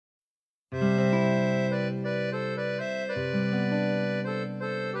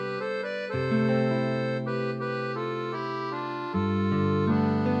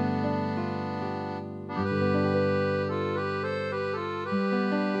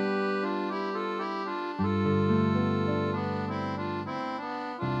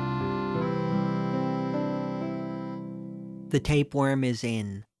The tapeworm is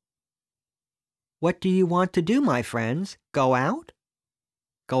in. What do you want to do, my friends? Go out?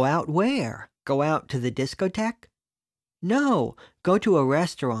 Go out where? Go out to the discotheque? No, go to a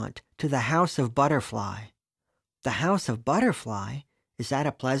restaurant, to the House of Butterfly. The House of Butterfly? Is that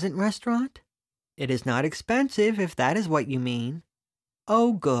a pleasant restaurant? It is not expensive, if that is what you mean.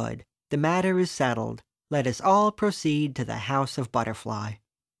 Oh, good. The matter is settled. Let us all proceed to the House of Butterfly.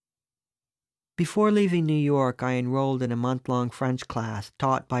 Before leaving New York, I enrolled in a month-long French class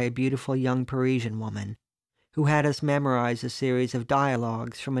taught by a beautiful young Parisian woman, who had us memorize a series of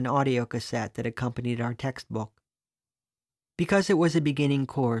dialogues from an audio cassette that accompanied our textbook. Because it was a beginning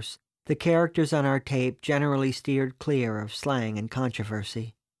course, the characters on our tape generally steered clear of slang and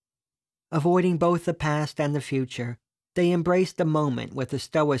controversy. Avoiding both the past and the future, they embraced the moment with a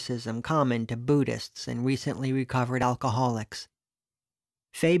stoicism common to Buddhists and recently recovered alcoholics.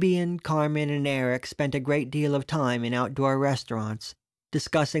 Fabian, Carmen, and Eric spent a great deal of time in outdoor restaurants,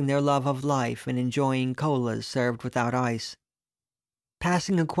 discussing their love of life and enjoying colas served without ice.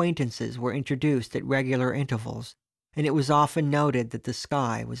 Passing acquaintances were introduced at regular intervals, and it was often noted that the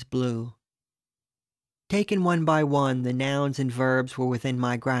sky was blue. Taken one by one, the nouns and verbs were within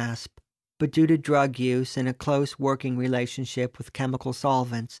my grasp, but due to drug use and a close working relationship with chemical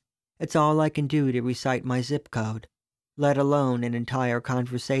solvents, it's all I can do to recite my zip code, let alone an entire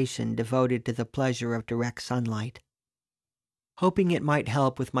conversation devoted to the pleasure of direct sunlight. Hoping it might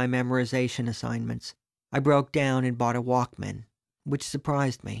help with my memorization assignments, I broke down and bought a Walkman, which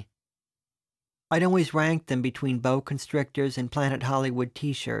surprised me. I'd always ranked them between boa constrictors and Planet Hollywood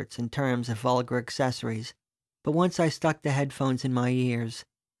t-shirts in terms of vulgar accessories, but once I stuck the headphones in my ears,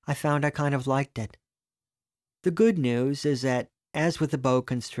 I found I kind of liked it. The good news is that, as with a boa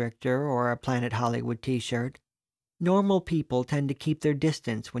constrictor or a Planet Hollywood t-shirt, normal people tend to keep their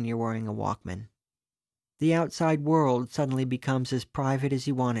distance when you're wearing a Walkman. The outside world suddenly becomes as private as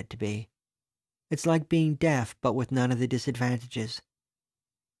you want it to be. It's like being deaf but with none of the disadvantages.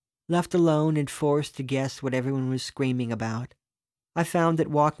 Left alone and forced to guess what everyone was screaming about, I found that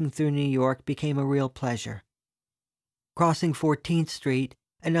walking through New York became a real pleasure. Crossing 14th Street,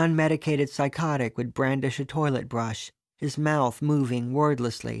 an unmedicated psychotic would brandish a toilet brush, his mouth moving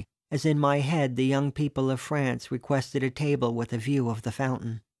wordlessly, as in my head the young people of France requested a table with a view of the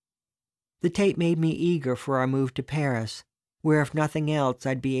fountain. The tape made me eager for our move to Paris, where if nothing else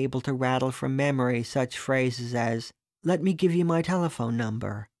I'd be able to rattle from memory such phrases as, "Let me give you my telephone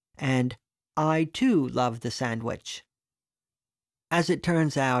number," and "I too love the sandwich." As it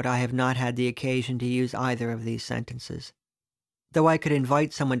turns out, I have not had the occasion to use either of these sentences. Though I could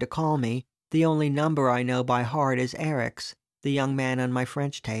invite someone to call me, the only number I know by heart is Eric's, the young man on my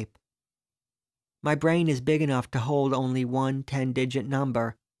French tape. My brain is big enough to hold only one 10-digit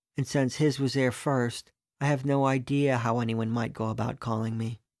number, and since his was there first, I have no idea how anyone might go about calling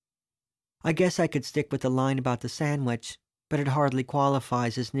me. I guess I could stick with the line about the sandwich, but it hardly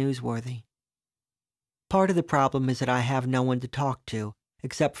qualifies as newsworthy. Part of the problem is that I have no one to talk to,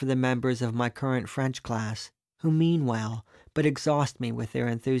 except for the members of my current French class, who mean well, but exhaust me with their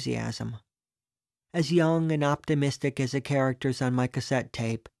enthusiasm. As young and optimistic as the characters on my cassette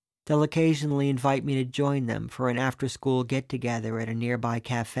tape, they'll occasionally invite me to join them for an after-school get-together at a nearby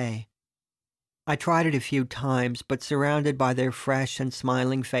cafe. I tried it a few times, but surrounded by their fresh and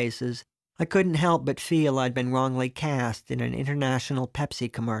smiling faces, I couldn't help but feel I'd been wrongly cast in an international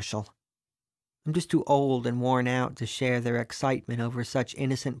Pepsi commercial. I'm just too old and worn out to share their excitement over such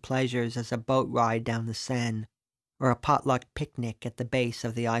innocent pleasures as a boat ride down the Seine, or a potluck picnic at the base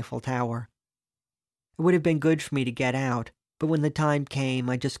of the Eiffel Tower. It would have been good for me to get out, but when the time came,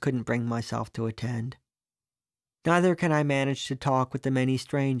 I just couldn't bring myself to attend. Neither can I manage to talk with the many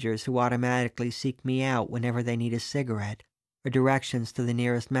strangers who automatically seek me out whenever they need a cigarette or directions to the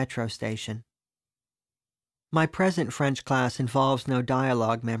nearest metro station. My present French class involves no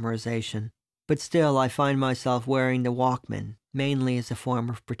dialogue memorization, but still I find myself wearing the Walkman, mainly as a form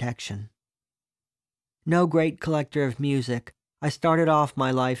of protection. No great collector of music, I started off my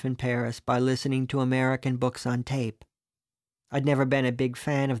life in Paris by listening to American books on tape. I'd never been a big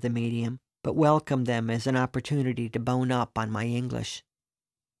fan of the medium, but welcomed them as an opportunity to bone up on my English.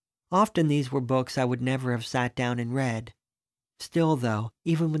 Often these were books I would never have sat down and read. Still, though,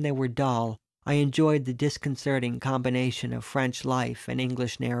 even when they were dull, I enjoyed the disconcerting combination of French life and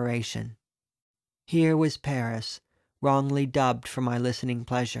English narration. Here was Paris, wrongly dubbed for my listening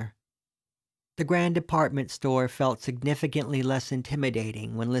pleasure. The grand department store felt significantly less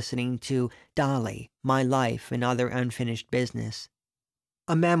intimidating when listening to Dolly, My Life and Other Unfinished Business,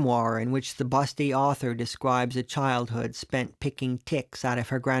 a memoir in which the busty author describes a childhood spent picking ticks out of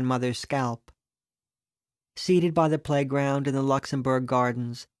her grandmother's scalp. Seated by the playground in the Luxembourg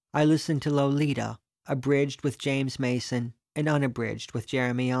Gardens, I listened to Lolita, abridged with James Mason and unabridged with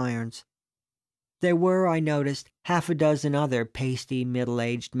Jeremy Irons. There were, I noticed, half a dozen other pasty,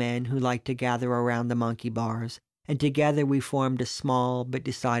 middle-aged men who liked to gather around the monkey bars, and together we formed a small but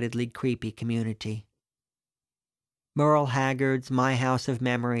decidedly creepy community. Merle Haggard's My House of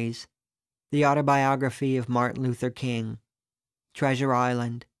Memories, the autobiography of Martin Luther King, Treasure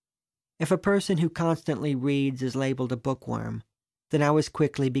Island. If a person who constantly reads is labeled a bookworm, then I was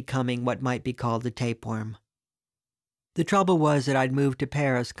quickly becoming what might be called a tapeworm. The trouble was that I'd moved to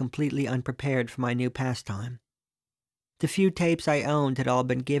Paris completely unprepared for my new pastime. The few tapes I owned had all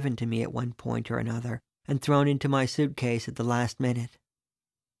been given to me at one point or another, and thrown into my suitcase at the last minute.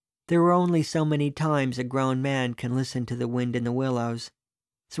 There were only so many times a grown man can listen to The Wind in the Willows,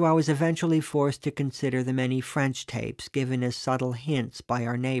 so I was eventually forced to consider the many French tapes given as subtle hints by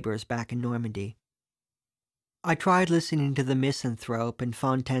our neighbors back in Normandy. I tried listening to The Misanthrope and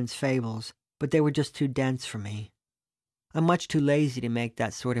Fontaine's Fables, but they were just too dense for me. I'm much too lazy to make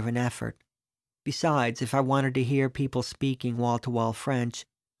that sort of an effort. Besides, if I wanted to hear people speaking wall-to-wall French,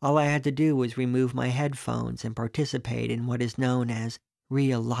 all I had to do was remove my headphones and participate in what is known as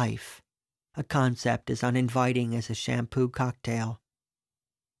real life, a concept as uninviting as a shampoo cocktail.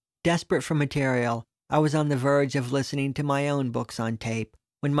 Desperate for material, I was on the verge of listening to my own books on tape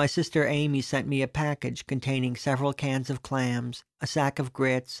when my sister Amy sent me a package containing several cans of clams, a sack of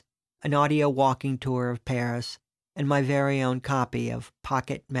grits, an audio walking tour of Paris, and my very own copy of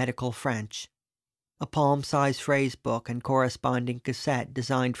Pocket Medical French, a palm-sized phrase book and corresponding cassette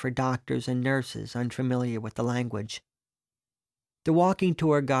designed for doctors and nurses unfamiliar with the language. The walking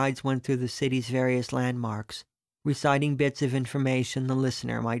tour guides went through the city's various landmarks, reciting bits of information the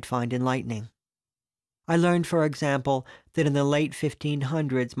listener might find enlightening. I learned, for example, that in the late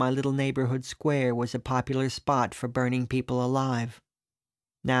 1500s my little neighborhood square was a popular spot for burning people alive.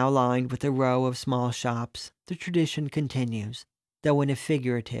 Now lined with a row of small shops, the tradition continues, though in a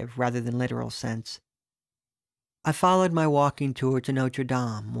figurative rather than literal sense. I followed my walking tour to Notre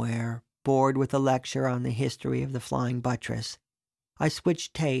Dame, where, bored with a lecture on the history of the Flying Buttress, I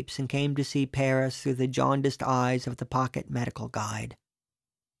switched tapes and came to see Paris through the jaundiced eyes of the pocket medical guide.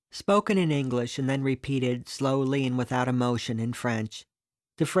 Spoken in English and then repeated slowly and without emotion in French,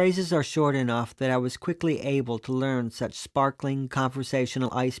 the phrases are short enough that I was quickly able to learn such sparkling conversational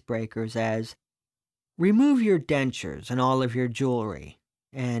icebreakers as, "Remove your dentures and all of your jewelry,"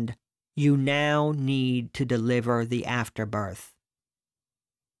 and "You now need to deliver the afterbirth."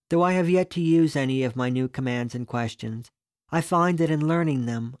 Though I have yet to use any of my new commands and questions, I find that in learning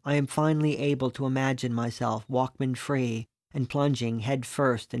them, I am finally able to imagine myself Walkman-free and plunging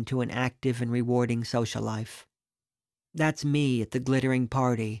head-first into an active and rewarding social life. That's me at the glittering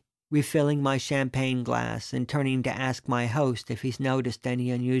party, refilling my champagne glass and turning to ask my host if he's noticed any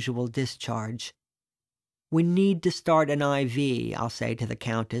unusual discharge. "We need to start an IV, I'll say to the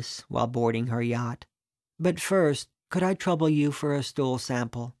Countess while boarding her yacht. But first, could I trouble you for a stool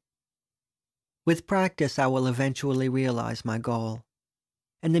sample?" With practice, I will eventually realize my goal.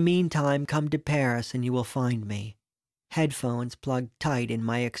 In the meantime, come to Paris and you will find me, headphones plugged tight in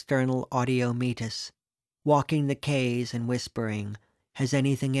my external audio meatus, walking the quays and whispering, "Has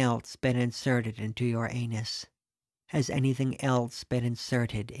anything else been inserted into your anus? Has anything else been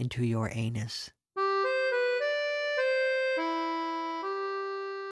inserted into your anus?"